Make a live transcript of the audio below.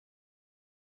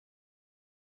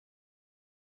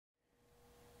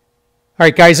All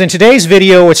right, guys, in today's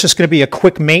video, it's just going to be a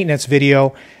quick maintenance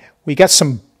video. We got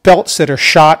some belts that are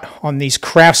shot on these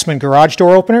Craftsman garage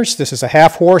door openers. This is a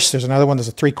half horse. There's another one that's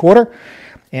a 3/4.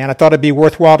 And I thought it'd be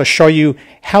worthwhile to show you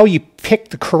how you pick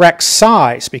the correct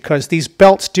size, because these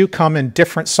belts do come in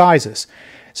different sizes.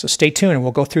 So stay tuned and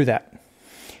we'll go through that. All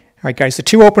right, guys, the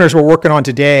two openers we're working on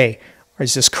today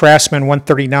is this Craftsman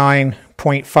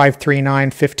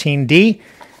 139.539 15D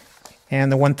and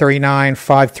the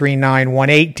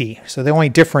 139.539 18D. So the only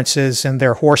difference is in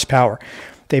their horsepower.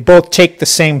 They both take the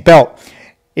same belt.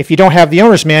 If you don't have the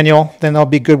owner's manual, then they'll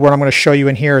be good what I'm going to show you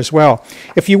in here as well.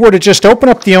 If you were to just open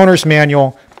up the owner's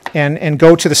manual and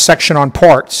go to the section on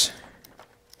parts,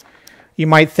 you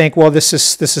might think, well, this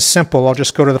is simple. I'll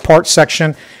just go to the parts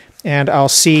section and I'll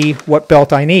see what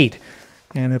belt I need.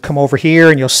 And it'll come over here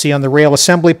and you'll see on the rail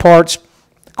assembly parts,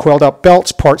 coiled up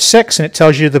belts, part 6, and it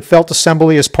tells you the belt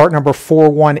assembly is part number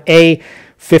 41A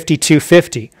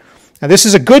 5250. Now this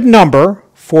is a good number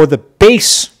for the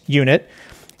base unit.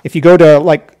 If you go to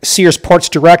like Sears Parts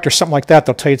Direct or something like that,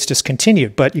 they'll tell you it's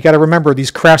discontinued. But you got to remember,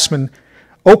 these Craftsman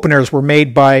openers were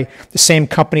made by the same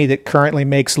company that currently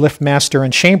makes Liftmaster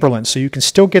and Chamberlain, so you can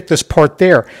still get this part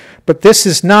there. But this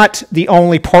is not the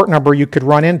only part number you could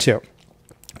run into.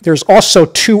 There's also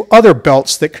two other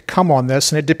belts that could come on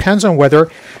this, and it depends on whether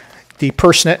the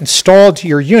person that installed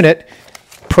your unit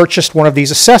purchased one of these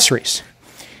accessories.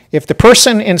 If the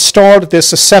person installed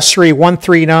this accessory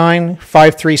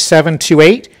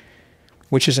 139.53728,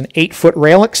 which is an 8-foot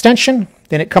rail extension,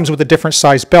 then it comes with a different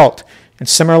size belt. And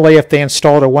similarly, if they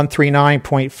installed a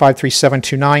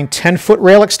 139.53729 10-foot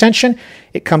rail extension,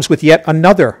 it comes with yet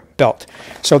another belt.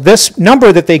 So this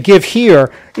number that they give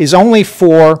here is only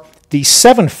for the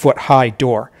 7-foot high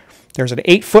door. There's an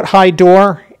 8-foot high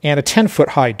door and a 10-foot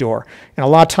high door. And a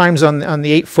lot of times on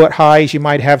the 8-foot highs, you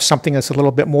might have something that's a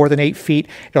little bit more than 8 feet.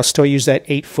 It'll still use that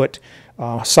 8-foot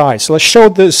size. So let's show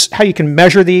this, how you can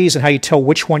measure these and how you tell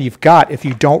which one you've got if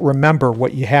you don't remember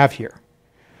what you have here.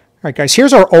 All right, guys,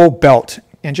 here's our old belt.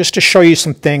 And just to show you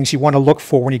some things you want to look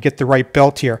for when you get the right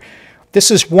belt here. This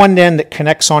is one end that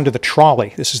connects onto the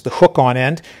trolley. This is the hook-on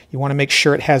end. You want to make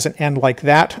sure it has an end like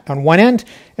that on one end,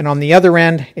 and on the other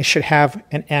end, it should have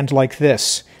an end like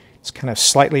this. It's kind of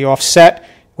slightly offset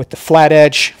with the flat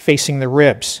edge facing the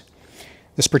ribs.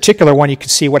 This particular one, you can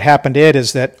see what happened to it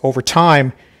is that over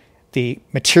time, the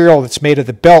material that's made of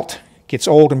the belt gets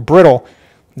old and brittle,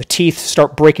 and the teeth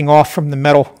start breaking off from the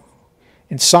metal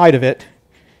inside of it,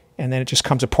 and then it just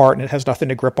comes apart and it has nothing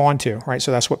to grip onto, right? So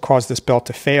that's what caused this belt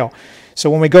to fail. So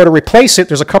when we go to replace it,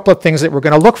 there's a couple of things that we're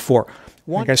going to look for.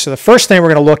 Okay, so the first thing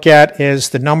we're going to look at is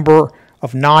the number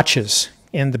of notches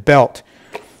in the belt.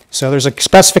 So there's a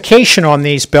specification on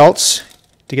these belts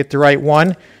to get the right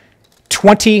one.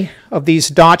 20 of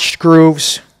these notched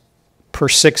grooves per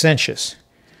 6 inches.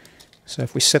 So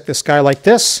if we set this guy like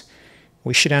this,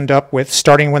 we should end up with,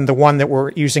 starting with the one that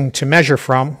we're using to measure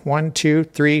from, 1, 2,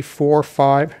 3, 4,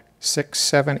 5, 6,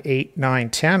 7, 8, 9,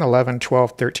 10, 11,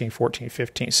 12, 13, 14,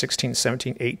 15, 16,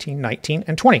 17, 18, 19,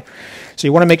 and 20. So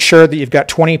you want to make sure that you've got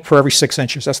 20 per every 6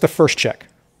 inches. That's the first check.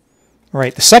 All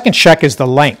right, the second check is the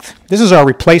length. This is our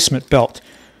replacement belt.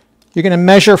 You're going to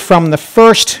measure from the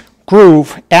first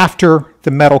groove after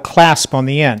the metal clasp on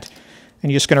the end.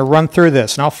 And you're just going to run through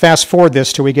this. And I'll fast forward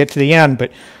this till we get to the end,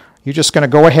 but you're just going to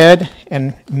go ahead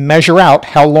and measure out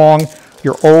how long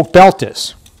your old belt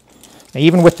is. Now,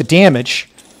 even with the damage,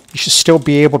 you should still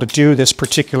be able to do this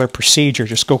particular procedure.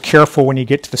 Just go careful when you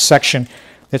get to the section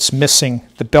that's missing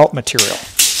the belt material.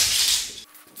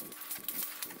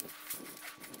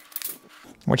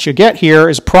 What you get here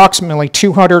is approximately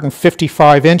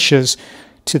 255 inches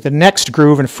to the next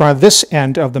groove in front of this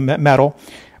end of the metal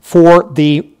for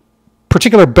the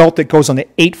particular belt that goes on the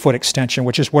 8-foot extension,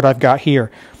 which is what I've got here.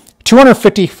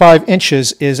 255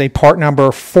 inches is a part number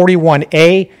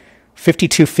 41A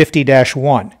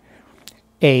 5250-1.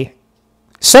 A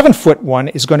 7-foot one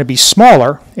is going to be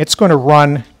smaller. It's going to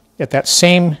run at that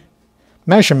same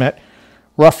measurement,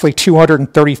 roughly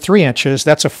 233 inches.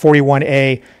 That's a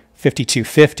 41A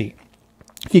 5250.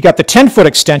 If you got the 10-foot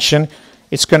extension,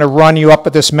 it's going to run you up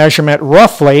at this measurement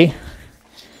roughly,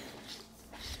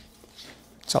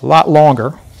 it's a lot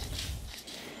longer.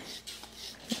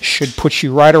 It should put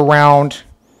you right around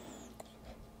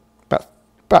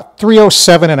about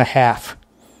 307.5.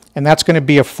 And that's going to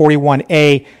be a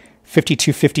 41A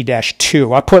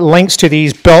 5250-2. I'll put links to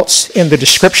these belts in the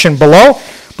description below,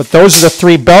 but those are the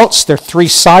 3 belts. They're 3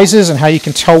 sizes and how you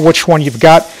can tell which one you've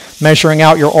got measuring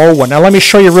out your old one. Now let me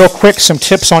show you real quick some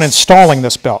tips on installing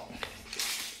this belt.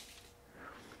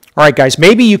 All right, guys,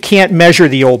 maybe you can't measure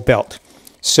the old belt.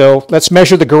 So let's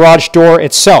measure the garage door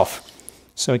itself.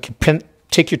 So you can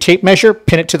take your tape measure,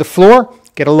 pin it to the floor,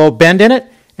 get a little bend in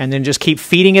it, and then just keep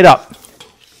feeding it up.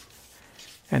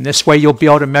 And this way you'll be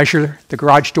able to measure the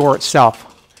garage door itself.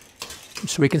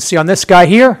 So we can see on this guy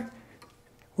here,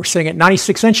 we're sitting at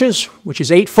 96 inches, which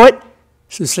is 8 foot.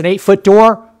 So this is an 8-foot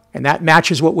door, and that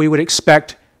matches what we would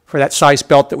expect for that size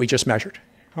belt that we just measured.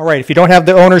 All right, if you don't have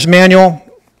the owner's manual,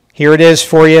 here it is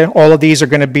for you. All of these are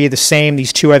going to be the same.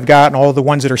 These two I've got, and all of the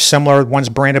ones that are similar, the ones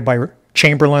branded by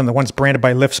Chamberlain, the ones branded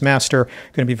by LiftMaster, are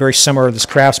going to be very similar to this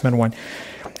Craftsman one.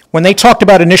 When they talked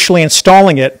about initially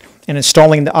installing it and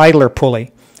installing the idler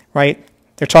pulley, right,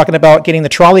 they're talking about getting the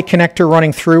trolley connector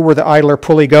running through where the idler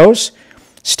pulley goes,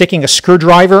 sticking a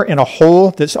screwdriver in a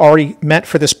hole that's already meant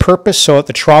for this purpose so that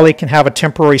the trolley can have a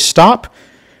temporary stop.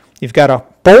 You've got a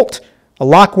bolt, a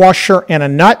lock washer, and a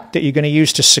nut that you're going to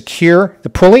use to secure the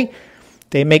pulley.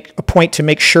 They make a point to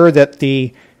make sure that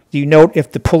you note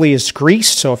if the pulley is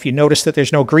greased. So if you notice that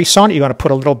there's no grease on it, you're going to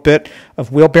put a little bit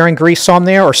of wheel bearing grease on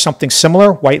there or something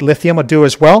similar. White lithium will do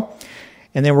as well.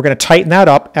 And then we're going to tighten that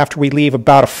up after we leave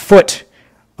about a foot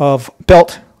of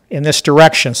belt in this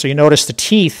direction. So you notice the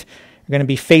teeth are going to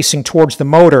be facing towards the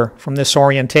motor from this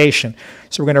orientation.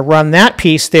 So we're going to run that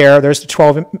piece there. There's the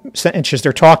 12 inches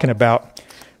they're talking about.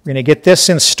 We're going to get this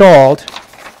installed.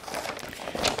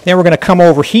 Then we're going to come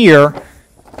over here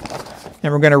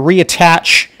and we're going to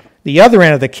reattach the other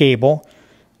end of the cable.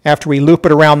 After we loop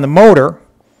it around the motor,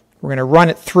 we're going to run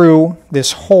it through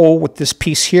this hole with this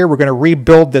piece here. We're going to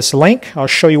rebuild this link. I'll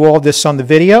show you all this on the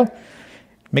video.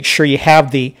 Make sure you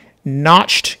have the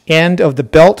notched end of the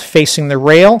belt facing the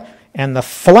rail and the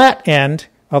flat end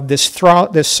of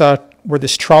where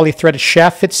this trolley threaded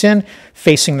shaft fits in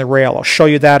facing the rail. I'll show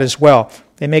you that as well.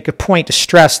 They make a point to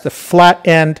stress the flat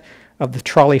end of the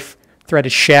trolley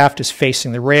threaded shaft is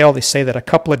facing the rail. They say that a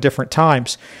couple of different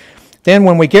times. Then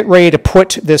when we get ready to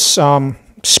put this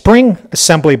spring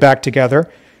assembly back together,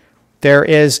 there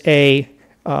is a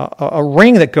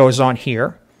ring that goes on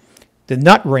here, the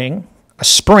nut ring, a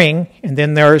spring, and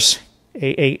then there's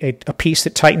a piece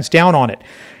that tightens down on it.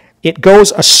 It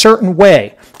goes a certain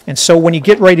way, and so when you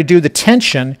get ready to do the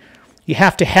tension, you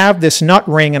have to have this nut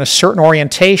ring in a certain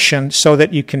orientation so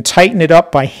that you can tighten it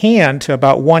up by hand to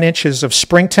about 1 inch of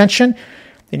spring tension.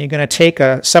 Then you're going to take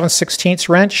a 7/16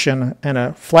 wrench and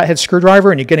a flathead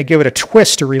screwdriver, and you're going to give it a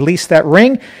twist to release that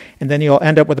ring, and then you'll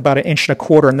end up with about 1 1/4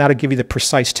 inches, and that'll give you the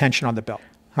precise tension on the belt.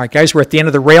 All right, guys, we're at the end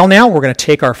of the rail now. We're going to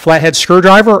take our flathead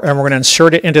screwdriver, and we're going to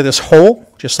insert it into this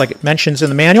hole, just like it mentions in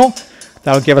the manual.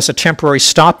 That'll give us a temporary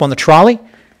stop on the trolley.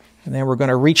 And then we're going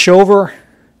to reach over,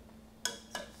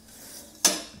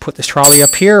 put this trolley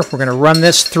up here. We're going to run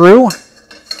this through,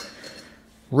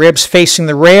 ribs facing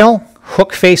the rail,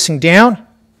 hook facing down,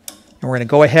 and we're going to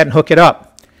go ahead and hook it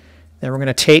up. Then we're going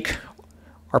to take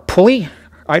our pulley,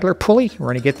 idler pulley. We're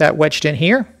going to get that wedged in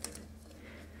here.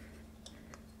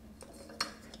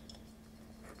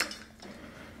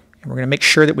 And we're going to make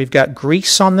sure that we've got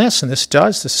grease on this, and this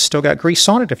does. This has still got grease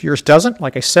on it. If yours doesn't,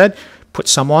 like I said, put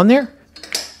some on there.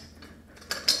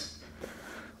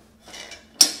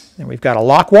 And we've got a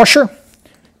lock washer.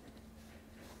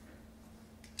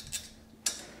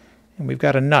 And we've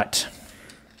got a nut.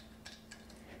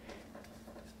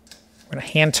 We're going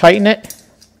to hand tighten it.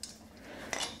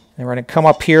 And we're going to come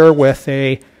up here with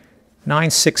a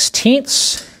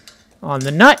 9/16 on the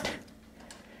nut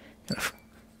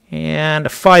and a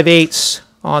 5/8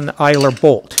 on the idler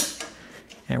bolt.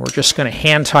 And we're just going to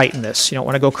hand tighten this. You don't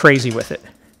want to go crazy with it,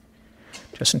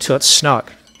 just until it's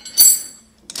snug.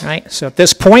 All right, so at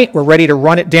this point, we're ready to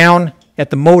run it down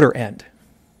at the motor end.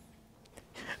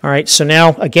 All right, so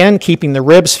now, again, keeping the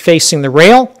ribs facing the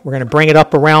rail, we're going to bring it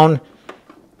up around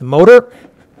the motor.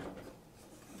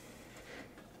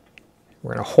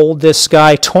 We're going to hold this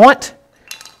guy taut.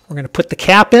 We're going to put the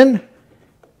cap in.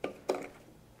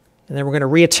 And then we're going to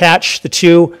reattach the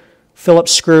 2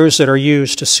 Phillips screws that are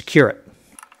used to secure it.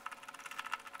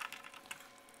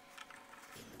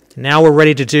 Now we're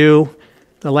ready to do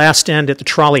the last end at the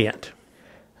trolley end.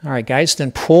 All right, guys,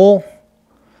 then pull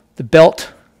the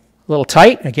belt a little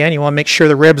tight. Again, you want to make sure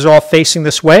the ribs are all facing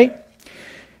this way.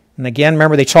 And again,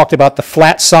 remember they talked about the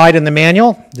flat side in the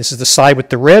manual. This is the side with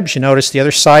the ribs. You notice the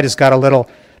other side has got a little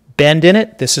bend in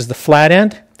it. This is the flat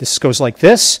end. This goes like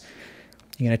this.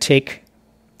 You're going to take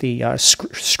the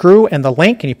screw and the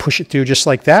link and you push it through just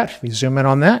like that. If we zoom in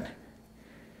on that.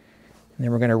 And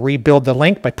then we're going to rebuild the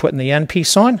link by putting the end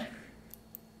piece on.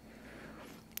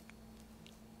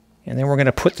 And then we're going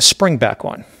to put the spring back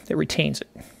on that retains it.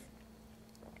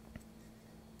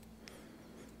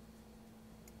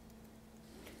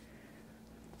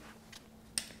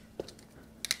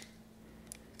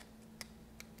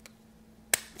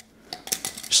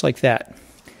 Just like that.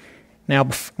 Now,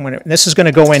 this is going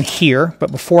to go in here,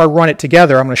 but before I run it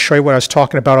together, I'm going to show you what I was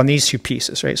talking about on these two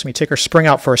pieces. Right? So let me take our spring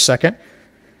out for a second.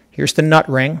 Here's the nut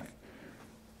ring,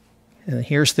 and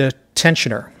here's the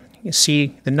tensioner. You can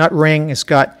see the nut ring has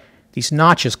got these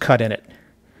notches cut in it.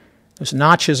 Those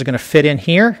notches are going to fit in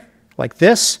here like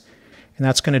this, and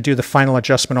that's going to do the final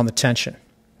adjustment on the tension.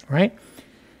 Right?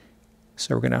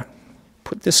 So we're going to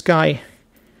put this guy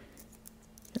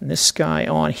and this guy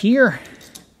on here.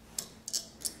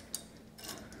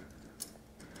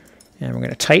 And we're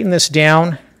going to tighten this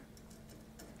down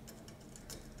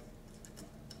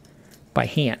by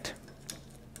hand.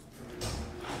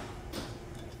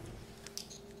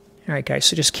 All right, guys,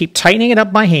 so just keep tightening it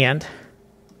up by hand.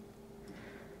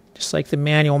 Just like the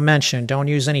manual mentioned, don't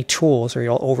use any tools or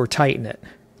you'll over-tighten it.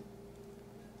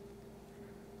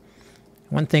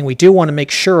 One thing we do want to make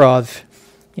sure of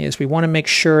is we want to make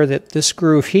sure that this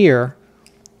groove here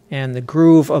and the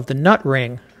groove of the nut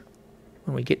ring,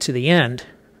 when we get to the end,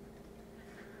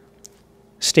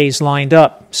 stays lined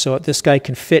up so that this guy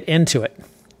can fit into it.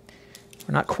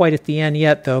 We're not quite at the end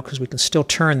yet, though, because we can still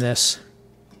turn this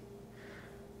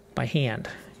by hand.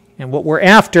 And what we're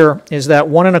after is that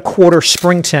 1 1/4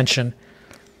 spring tension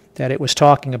that it was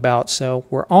talking about. So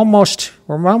we're almost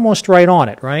right on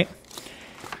it, right?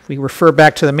 If we refer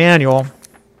back to the manual,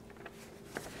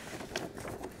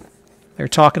 they're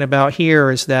talking about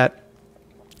here is that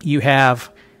you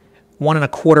have 1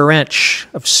 1/4 inch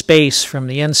of space from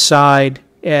the inside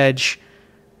edge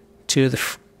to the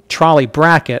trolley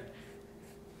bracket.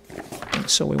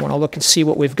 So we want to look and see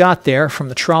what we've got there from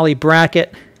the trolley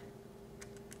bracket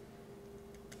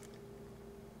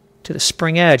to the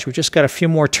spring edge. We've just got a few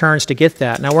more turns to get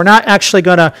that. Now we're not actually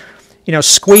going to,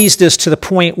 squeeze this to the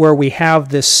point where we have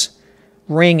this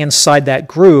ring inside that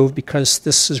groove, because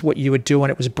this is what you would do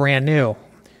when it was brand new.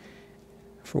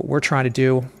 For what we're trying to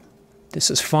do,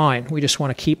 this is fine. We just want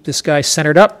to keep this guy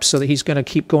centered up so that he's going to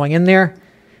keep going in there.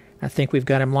 I think we've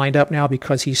got him lined up now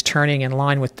because he's turning in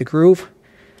line with the groove.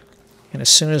 And as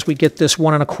soon as we get this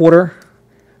 1 1/4,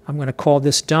 I'm going to call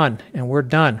this done, and we're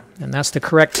done. And that's the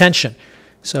correct tension.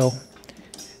 So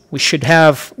we should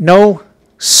have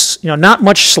not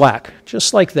much slack,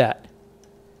 just like that.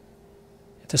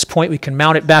 At this point, we can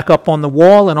mount it back up on the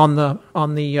wall and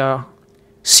on the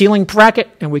ceiling bracket,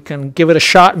 and we can give it a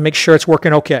shot and make sure it's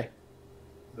working okay.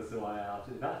 This is why I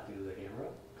opted not to do the camera,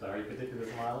 because I already predicted this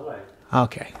a mile away.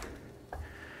 Okay.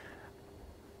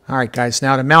 All right, guys,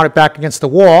 now to mount it back against the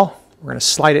wall, we're going to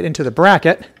slide it into the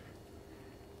bracket.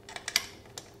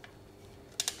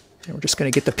 And we're just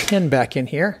going to get the pin back in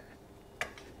here.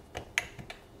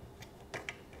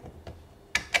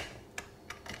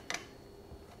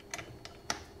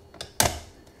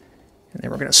 And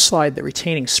then we're going to slide the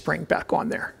retaining spring back on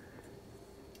there.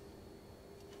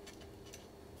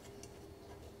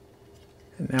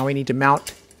 And now we need to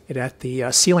mount it at the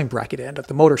ceiling bracket end at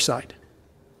the motor side.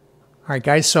 All right,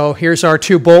 guys, so here's our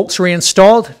 2 bolts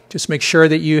reinstalled. Just make sure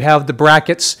that you have the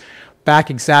brackets back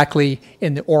exactly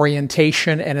in the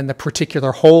orientation and in the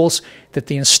particular holes that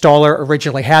the installer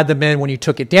originally had them in when you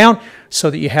took it down,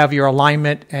 so that you have your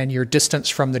alignment and your distance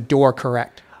from the door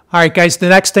correct. All right, guys, the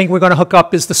next thing we're going to hook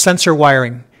up is the sensor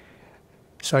wiring.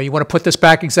 So you want to put this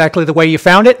back exactly the way you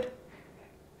found it.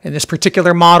 In this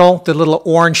particular model, the little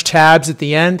orange tabs at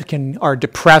the end are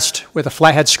depressed with a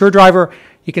flathead screwdriver.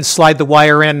 You can slide the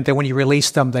wire in, then when you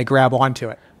release them, they grab onto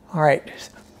it. All right,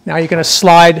 now you're going to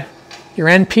slide your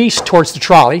end piece towards the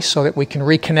trolley so that we can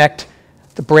reconnect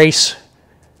the brace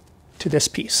to this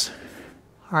piece.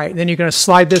 All right, then you're going to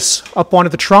slide this up onto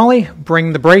the trolley,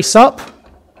 bring the brace up,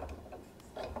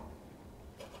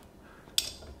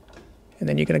 and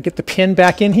then you're going to get the pin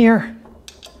back in here.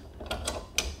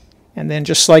 And then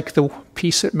just like the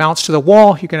piece that mounts to the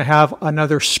wall, you're going to have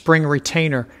another spring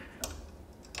retainer.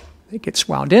 It gets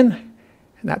wound in,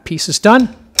 and that piece is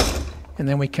done. And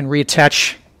then we can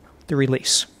reattach the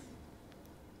release.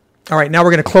 All right, now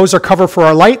we're going to close our cover for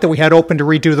our light that we had open to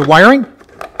redo the wiring.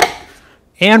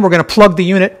 And we're going to plug the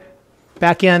unit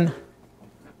back in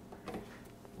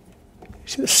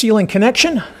to the ceiling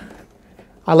connection.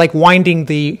 I like winding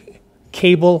the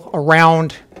cable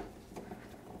around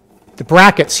the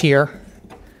brackets here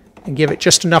and give it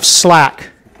just enough slack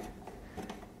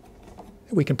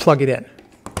that we can plug it in.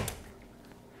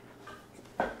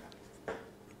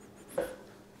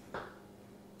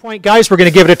 Point, guys, we're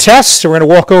going to give it a test. So we're going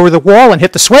to walk over the wall and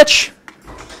hit the switch.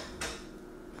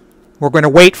 We're going to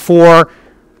wait for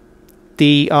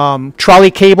the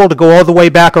trolley cable to go all the way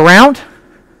back around.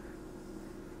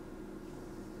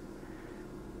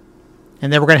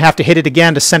 And then we're going to have to hit it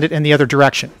again to send it in the other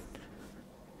direction.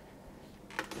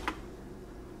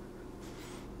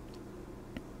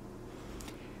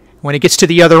 When it gets to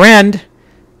the other end,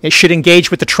 it should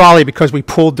engage with the trolley because we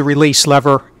pulled the release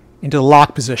lever into the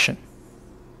lock position.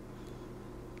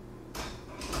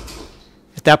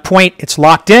 At that point, it's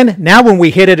locked in. Now when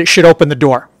we hit it, it should open the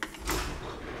door.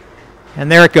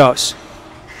 And there it goes.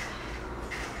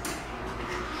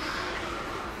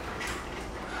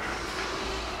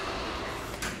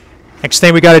 Next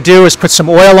thing we got to do is put some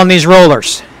oil on these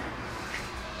rollers.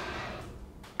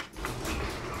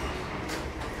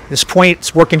 At this point,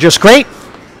 it's working just great.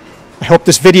 I hope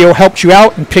this video helped you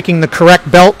out in picking the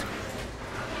correct belt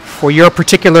for your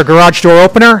particular garage door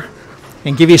opener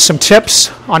and give you some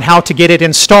tips on how to get it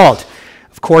installed.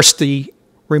 Of course, the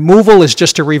removal is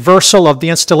just a reversal of the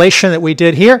installation that we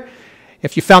did here.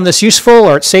 If you found this useful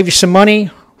or it saved you some money,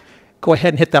 go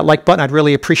ahead and hit that like button. I'd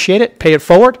really appreciate it. Pay it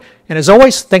forward. And as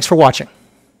always, thanks for watching.